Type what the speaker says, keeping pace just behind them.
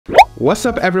What's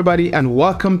up everybody, and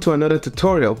welcome to another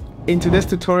tutorial. In today's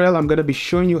tutorial, I'm going to be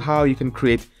showing you how you can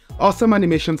create awesome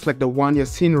animations like the one you're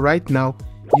seeing right now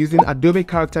using Adobe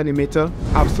Character Animator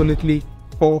absolutely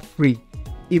for free.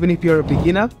 Even if you're a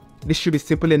beginner, this should be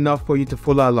simple enough for you to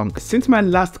follow along. Since my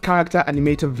last Character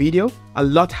Animator video, a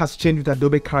lot has changed with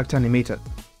Adobe Character Animator.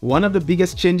 One of the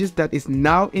biggest changes that is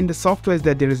now in the software is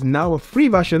that there is now a free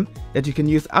version that you can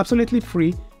use absolutely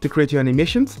free to create your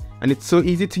animations, and it's so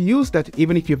easy to use that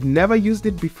even if you've never used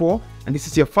it before and this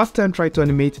is your first time trying to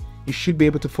animate, you should be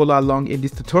able to follow along in this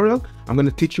tutorial. I'm going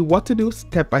to teach you what to do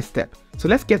step by step. So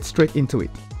let's get straight into it.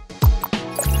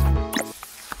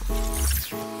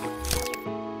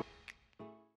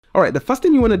 Alright, the first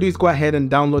thing you want to do is go ahead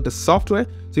and download the software.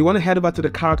 So you want to head over to the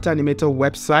Character Animator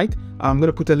website. I'm going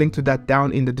to put a link to that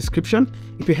down in the description.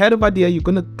 If you head over there, you're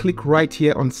going to click right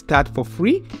here on Start for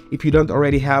Free. If you don't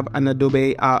already have an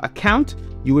Adobe account,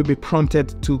 you will be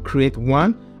prompted to create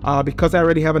one. Because I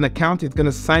already have an account, it's going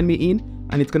to sign me in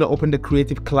and it's going to open the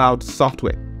Creative Cloud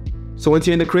software. So once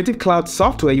you're in the Creative Cloud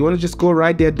software, you want to just go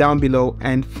right there down below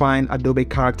and find Adobe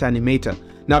Character Animator.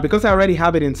 Now, because I already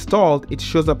have it installed, it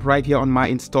shows up right here on my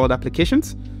installed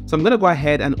applications. So I'm going to go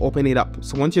ahead and open it up.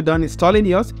 So once you're done installing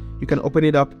yours, you can open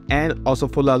it up and also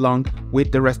follow along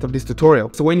with the rest of this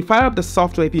tutorial. So when you fire up the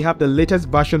software, if you have the latest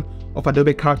version of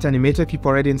Adobe Character Animator, if you've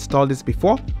already installed this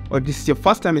before, or if this is your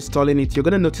first time installing it, you're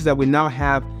going to notice that we now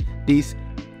have this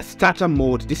starter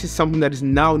mode. This is something that is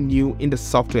now new in the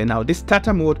software. Now, this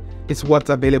starter mode is what's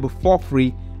available for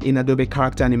free in Adobe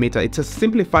Character Animator. It's a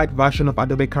simplified version of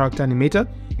Adobe Character Animator.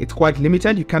 It's quite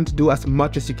limited. You can't do as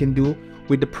much as you can do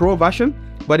with the Pro version,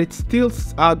 but it's still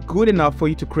good enough for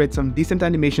you to create some decent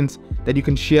animations that you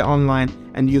can share online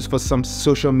and use for some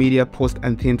social media posts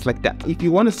and things like that. If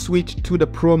you want to switch to the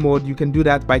Pro mode, you can do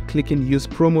that by clicking Use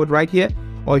Pro mode right here,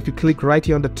 or if you click right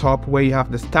here on the top where you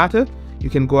have the starter,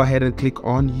 you can go ahead and click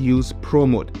on Use Pro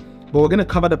mode. But we're going to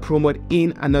cover the Pro mode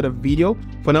in another video.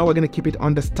 For now, we're going to keep it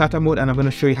on the starter mode, and I'm going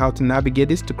to show you how to navigate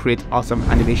this to create awesome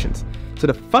animations. So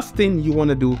the first thing you want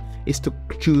to do is to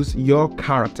choose your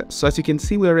character. So as you can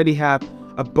see, we already have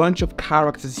a bunch of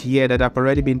characters here that have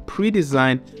already been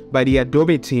pre-designed by the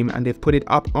Adobe team, and they've put it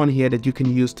up on here that you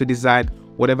can use to design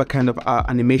whatever kind of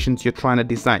animations you're trying to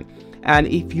design. And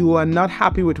if you are not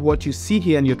happy with what you see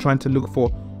here and you're trying to look for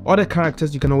other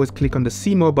characters, you can always click on the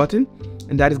See More button,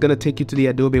 and that is going to take you to the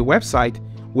Adobe website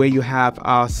where you have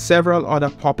several other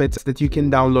puppets that you can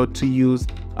download to use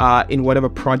in whatever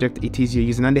project it is you're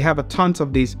using. And they have a tons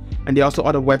of these, and there are also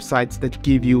other websites that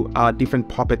give you different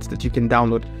puppets that you can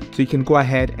download. So you can go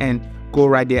ahead and go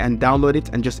right there and download it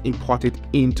and just import it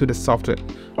into the software.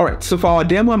 Alright, so for our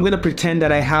demo, I'm going to pretend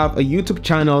that I have a YouTube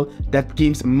channel that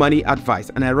gives money advice,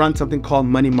 and I run something called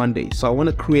Money Monday. So I want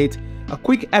to create a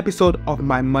quick episode of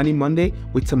my Money Monday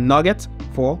with some nuggets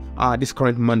for this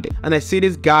current Monday. And I see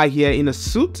this guy here in a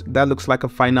suit that looks like a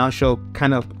financial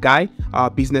kind of guy,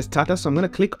 business starter. So I'm going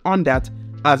to click on that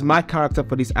as my character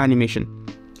for this animation.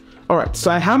 Alright,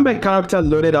 so I have my character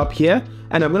loaded up here,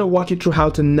 and I'm going to walk you through how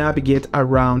to navigate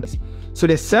around. So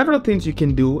there's several things you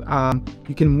can do.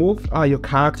 You can move your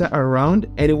character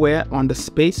around anywhere on the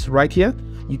space right here.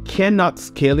 You cannot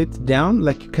scale it down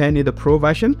like you can in the Pro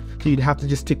version, so you'd have to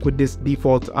just stick with this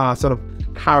default sort of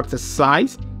character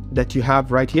size that you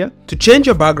have right here. To change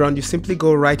your background, you simply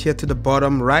go right here to the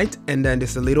bottom right, and then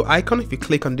there's a little icon. If you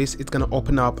click on this, it's going to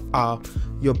open up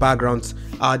your backgrounds.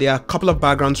 There are a couple of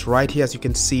backgrounds right here, as you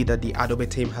can see, that the Adobe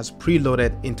team has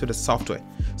preloaded into the software.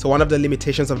 So one of the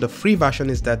limitations of the free version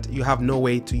is that you have no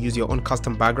way to use your own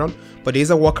custom background, but there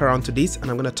is a workaround to this, and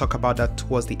I'm going to talk about that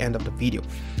towards the end of the video.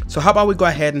 So how about we go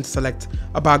ahead and select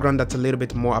a background that's a little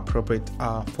bit more appropriate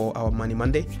for our Money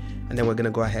Monday, and then we're going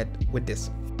to go ahead with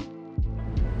this.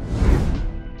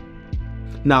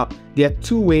 Now, there are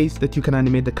two ways that you can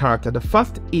animate the character. The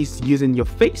first is using your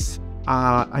face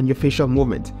and your facial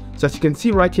movement. So as you can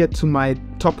see right here to my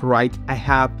top right, I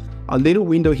have a little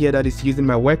window here that is using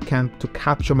my webcam to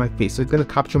capture my face. So it's going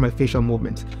to capture my facial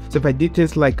movement. So if I did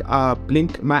things like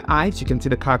blink my eyes, you can see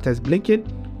the character is blinking.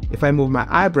 If I move my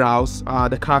eyebrows,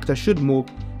 the character should move.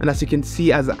 And as you can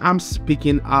see, as I'm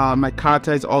speaking, my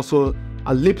character is also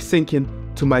lip syncing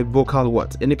to my vocal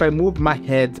words. And if I move my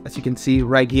head, as you can see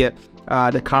right here,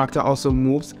 the character also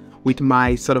moves with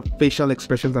my sort of facial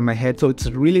expressions on my head. So it's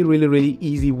a really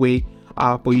easy way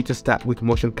for you to start with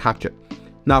motion capture.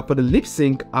 Now for the lip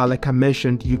sync, like I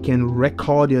mentioned, you can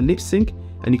record your lip sync,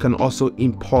 and you can also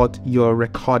import your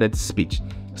recorded speech.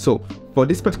 So for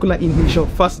this particular initial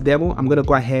first demo, I'm going to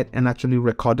go ahead and actually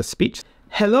record the speech.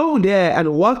 Hello there,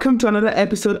 and welcome to another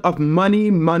episode of Money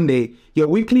Monday, your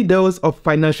weekly dose of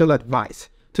financial advice.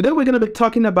 Today we're going to be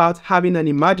talking about having an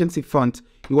emergency fund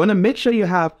You want to make sure you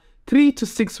have 3 to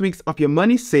 6 weeks of your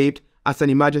money saved as an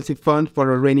emergency fund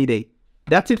for a rainy day.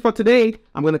 That's it for today.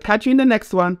 I'm going to catch you in the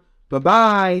next one.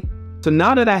 Bye-bye. So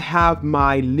now that I have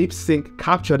my lip sync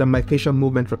captured and my facial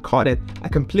movement recorded, I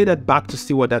can play that back to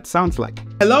see what that sounds like.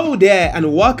 Hello there,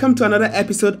 and welcome to another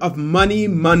episode of Money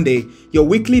Monday, your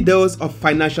weekly dose of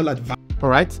financial advice.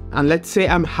 Alright, and let's say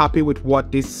I'm happy with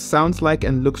what this sounds like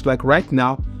and looks like right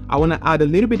now. I want to add a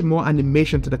little bit more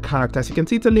animation to the character. As you can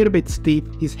see, it's a little bit stiff.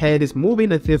 His head is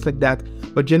moving and things like that.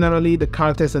 But generally, the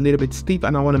character is a little bit stiff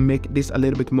and I want to make this a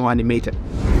little bit more animated.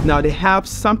 Now, they have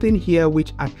something here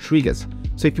which are triggers.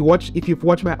 So if you've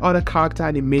watched my other character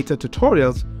animator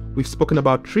tutorials, we've spoken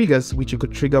about triggers, which you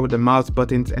could trigger with the mouse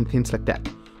buttons and things like that.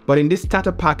 But in this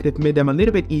starter pack, they've made them a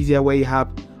little bit easier where you have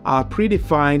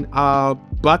predefined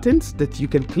buttons that you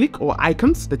can click or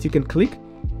icons that you can click,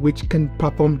 which can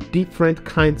perform different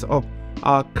kinds of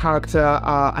character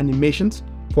animations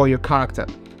for your character.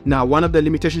 Now, one of the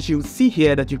limitations you see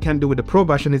here that you can do with the Pro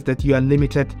version is that you are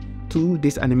limited to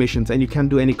these animations and you can't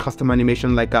do any custom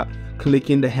animation like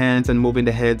clicking the hands and moving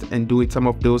the heads and doing some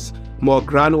of those more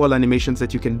granular animations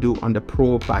that you can do on the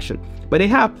Pro version. But they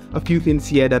have a few things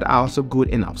here that are also good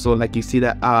enough. So like you see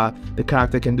that the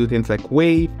character can do things like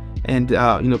wave and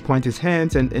point his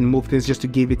hands and move things just to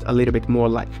give it a little bit more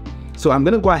life. So I'm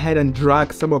going to go ahead and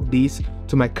drag some of these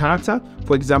to my character.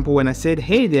 For example, when I said,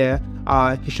 hey there,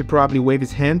 he should probably wave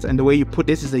his hands. And the way you put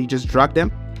this is that you just drag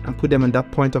them and put them on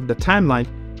that point of the timeline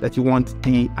that you want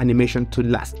the animation to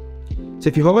last. So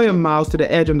if you hover your mouse to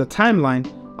the edge on the timeline,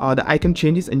 the icon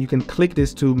changes and you can click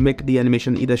this to make the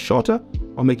animation either shorter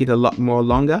or make it a lot more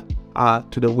longer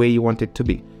to the way you want it to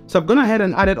be. So I've gone ahead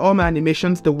and added all my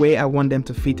animations the way I want them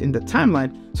to fit in the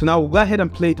timeline. So now we'll go ahead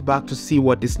and play it back to see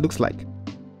what this looks like.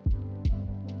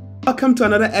 Welcome to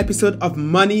another episode of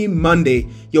Money Monday,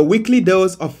 your weekly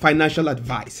dose of financial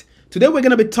advice. Today we're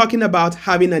going to be talking about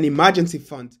having an emergency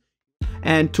fund.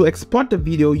 And to export the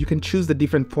video, you can choose the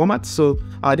different formats. So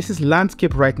this is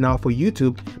landscape right now for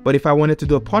YouTube, but if I wanted to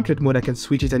do a portrait mode, I can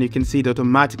switch it and you can see it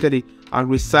automatically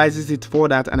resizes it for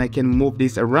that, and I can move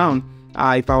this around.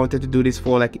 If I wanted to do this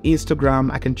for like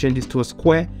Instagram, I can change this to a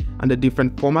square and a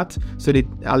different format, so that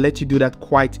I'll let you do that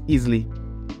quite easily.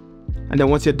 And then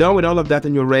once you're done with all of that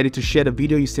and you're ready to share the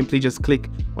video, you simply just click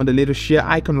on the little share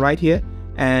icon right here,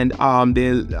 and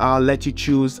they'll let you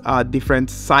choose different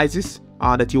sizes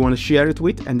that you want to share it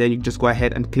with, and then you just go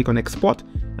ahead and click on export,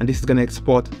 and this is going to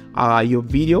export your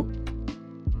video.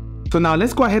 So now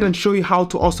let's go ahead and show you how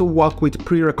to also work with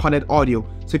pre-recorded audio.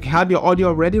 So if you have your audio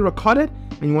already recorded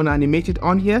and you want to animate it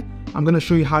on here, I'm going to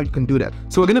show you how you can do that.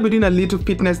 So we're going to be doing a little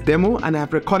fitness demo, and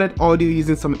I've recorded audio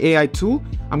using some AI tool.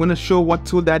 I'm going to show what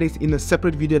tool that is in a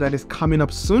separate video that is coming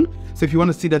up soon. So if you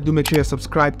want to see that, do make sure you're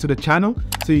subscribed to the channel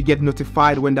so you get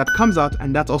notified when that comes out,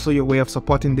 and that's also your way of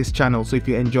supporting this channel. So if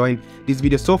you're enjoying this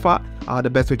video so far, the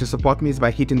best way to support me is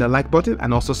by hitting the like button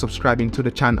and also subscribing to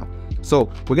the channel. So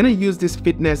we're going to use this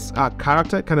fitness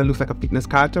character, kind of looks like a fitness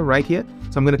character right here.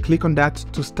 So I'm going to click on that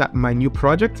to start my new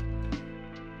project.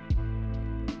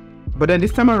 But then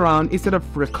this time around, instead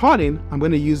of recording, I'm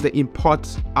going to use the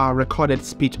import recorded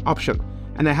speech option.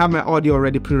 And I have my audio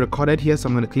already pre-recorded here, so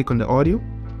I'm going to click on the audio.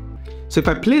 So if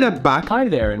I play that back... Hi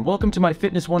there, and welcome to my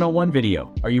Fitness 101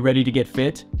 video. Are you ready to get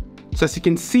fit? So as you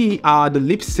can see, the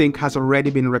lip sync has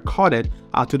already been recorded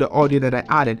to the audio that I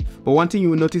added. But one thing you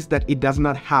will notice that it does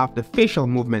not have the facial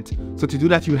movement. So to do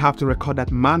that, you have to record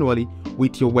that manually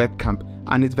with your webcam.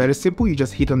 And it's very simple. You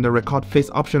just hit on the record face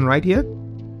option right here.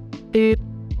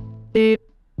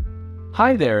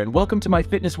 Hi there, and welcome to my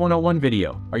Fitness 101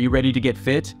 video. Are you ready to get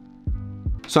fit?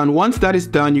 So and once that is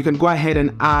done, you can go ahead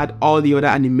and add all the other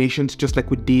animations just like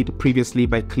we did previously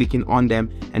by clicking on them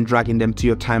and dragging them to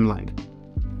your timeline.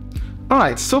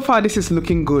 Alright, so far this is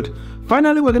looking good.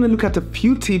 Finally, we're going to look at a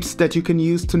few tips that you can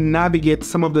use to navigate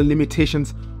some of the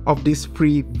limitations of this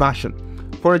free version.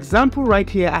 For example, right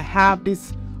here, I have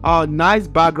this nice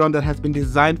background that has been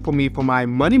designed for me for my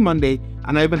Money Monday,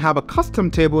 and I even have a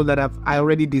custom table that I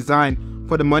already designed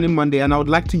for the Money Monday, and I would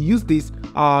like to use this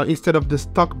instead of the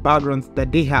stock backgrounds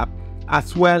that they have,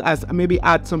 as well as maybe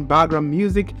add some background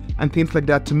music and things like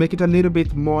that to make it a little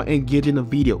bit more engaging a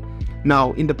video.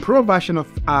 Now in the Pro version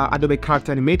of Adobe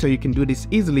Character Animator, you can do this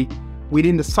easily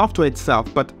within the software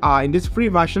itself, but in this free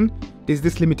version there's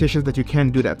these limitations that you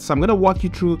can't do that. So I'm going to walk you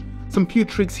through some few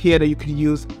tricks here that you can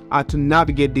use to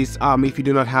navigate this if you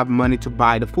do not have money to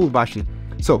buy the full version.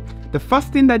 So the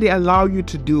first thing that they allow you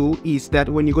to do is that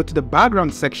when you go to the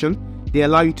background section, they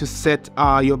allow you to set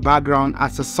your background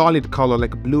as a solid color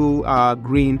like blue,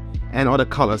 green, and other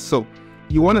colors. So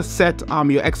you want to set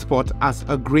your export as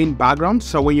a green background.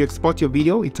 So when you export your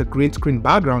video, it's a green screen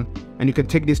background, and you can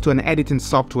take this to an editing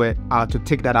software to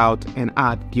take that out and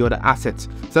add the other assets.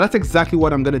 So that's exactly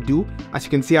what I'm going to do. As you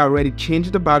can see, I already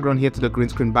changed the background here to the green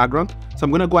screen background. So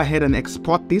I'm going to go ahead and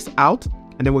export this out,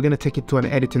 and then we're going to take it to an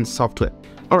editing software.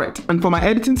 All right, and for my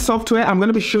editing software, I'm going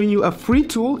to be showing you a free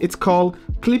tool. It's called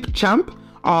ClipChamp.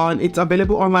 It's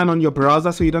available online on your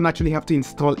browser, so you don't actually have to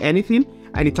install anything,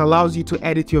 and it allows you to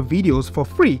edit your videos for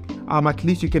free. At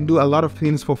least you can do a lot of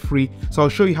things for free. So I'll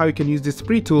show you how you can use this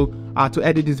free tool to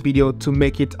edit this video to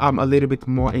make it a little bit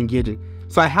more engaging.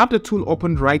 So I have the tool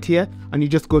opened right here, and you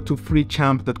just go to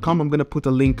freechamp.com. I'm going to put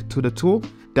a link to the tool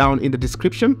down in the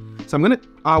description. So I'm going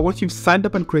to, once you've signed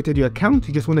up and created your account,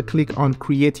 you just want to click on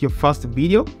create your first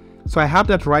video. So I have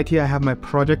that right here. I have my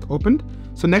project opened.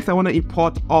 So next I want to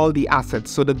import all the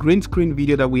assets. So the green screen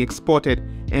video that we exported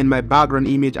and my background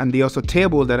image and the also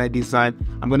table that I designed,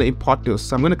 I'm going to import those.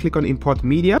 So I'm going to click on import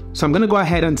media. So I'm going to go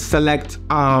ahead and select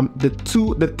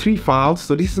the three files.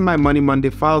 So this is my Money Monday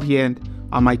file here, and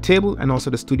my table, and also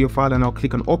the studio file, and I'll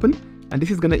click on open, and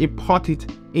this is going to import it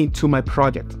into my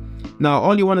project. Now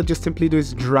all you want to just simply do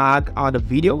is drag the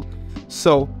video.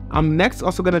 So I'm next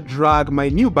also going to drag my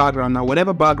new background. Now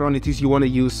whatever background it is you want to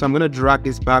use, so I'm going to drag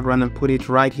this background and put it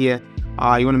right here.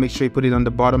 You want to make sure you put it on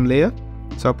the bottom layer.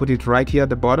 So I'll put it right here at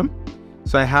the bottom.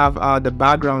 So I have the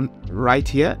background right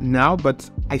here now, but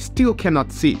I still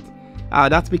cannot see it.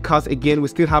 That's because, again, we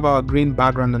still have our green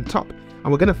background on top,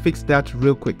 and we're going to fix that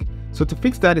real quick. So to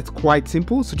fix that, it's quite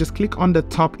simple. So just click on the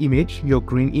top image, your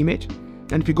green image,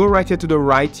 and if you go right here to the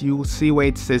right, you will see where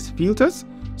it says filters.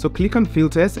 So click on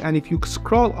filters, and if you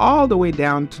scroll all the way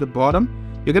down to the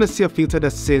bottom, you're going to see a filter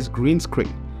that says green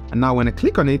screen. And now when I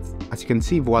click on it, as you can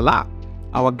see, voila,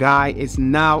 our guy is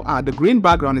now, the green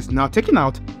background is now taken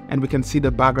out, and we can see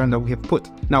the background that we have put.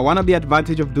 Now one of the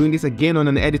advantages of doing this again on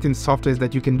an editing software is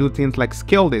that you can do things like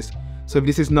scale this. So if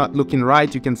this is not looking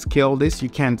right, you can scale this. You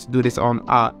can't do this on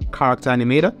Character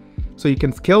Animator. So you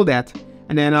can scale that.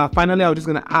 And then finally, I'm just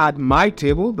going to add my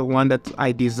table, the one that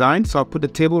I designed. So I'll put the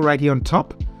table right here on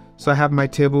top. So I have my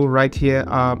table right here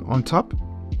on top.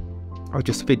 I'll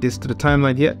just fit this to the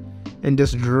timeline here and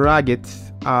just drag it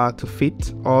to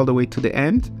fit all the way to the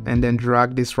end, and then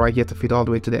drag this right here to fit all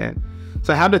the way to the end.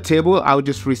 So I have the table. I'll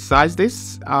just resize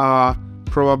this.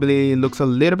 Probably looks a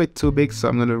little bit too big, so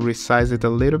I'm going to resize it a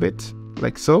little bit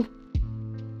like so.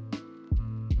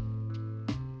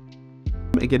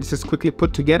 Again, this is quickly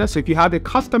put together. So if you have a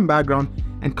custom background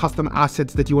and custom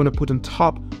assets that you want to put on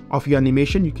top of your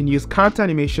animation, you can use Character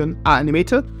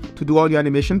Animator to do all your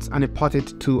animations and import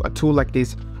it to a tool like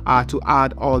this to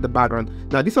add all the background.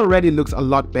 Now this already looks a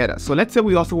lot better. So let's say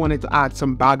we also wanted to add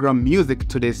some background music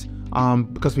to this,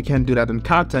 because we can't do that on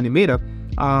Character Animator.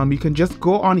 You can just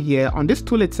go on here. On this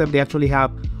tool itself, they actually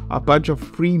have a bunch of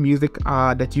free music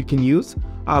that you can use.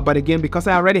 But again, because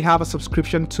I already have a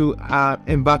subscription to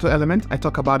Envato element, I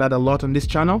talk about that a lot on this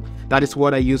channel. That is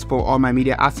what I use for all my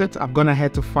media assets. I've gone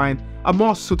ahead to find a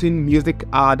more suiting music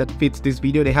that fits this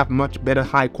video. They have much better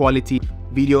high quality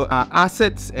video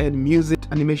assets and music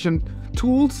animation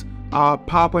tools,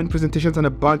 PowerPoint presentations, and a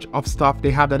bunch of stuff.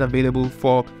 They have that available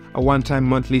for a one-time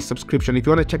monthly subscription. If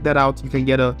you want to check that out, you can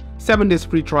get a 7 days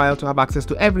free trial to have access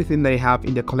to everything they have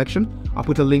in their collection. I'll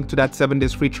put a link to that 7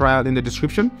 days free trial in the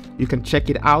description. You can check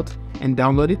it out and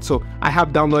download it. So I have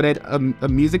downloaded a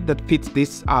music that fits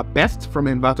this best from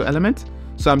Envato element.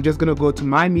 So I'm just going to go to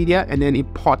my media and then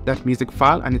import that music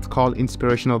file, and it's called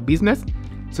Inspirational Business.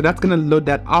 So that's going to load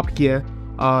that up here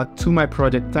to my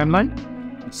project timeline.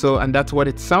 So, and that's what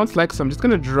it sounds like. So I'm just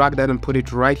going to drag that and put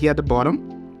it right here at the bottom.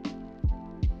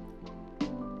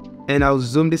 And I'll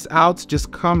zoom this out,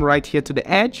 just come right here to the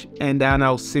edge, and then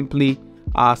I'll simply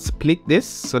split this.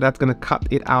 So that's going to cut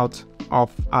it out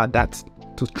of that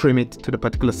to trim it to the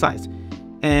particular size.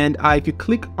 And if you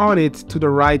click on it to the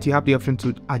right, you have the option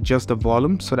to adjust the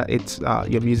volume so that it's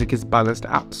your music is balanced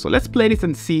out. So let's play this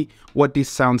and see what this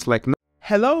sounds like now.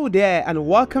 Hello there, and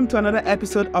welcome to another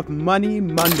episode of Money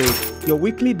Monday, your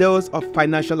weekly dose of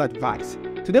financial advice.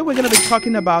 Today we're going to be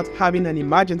talking about having an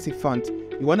emergency fund.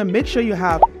 You want to make sure you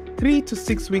have 3 to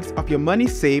 6 weeks of your money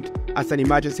saved as an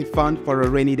emergency fund for a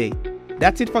rainy day.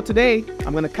 That's it for today.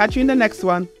 I'm going to catch you in the next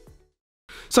one.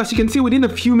 So as you can see, within a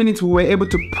few minutes, we were able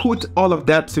to put all of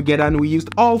that together, and we used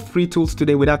all free tools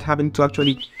today without having to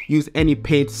actually use any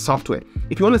paid software.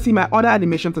 If you want to see my other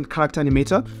animations on Character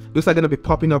Animator, those are going to be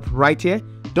popping up right here.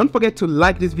 Don't forget to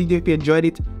like this video if you enjoyed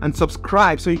it, and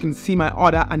subscribe so you can see my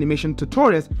other animation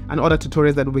tutorials and other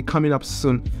tutorials that will be coming up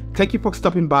soon. Thank you for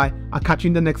stopping by. I'll catch you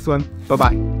in the next one.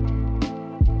 Bye-bye.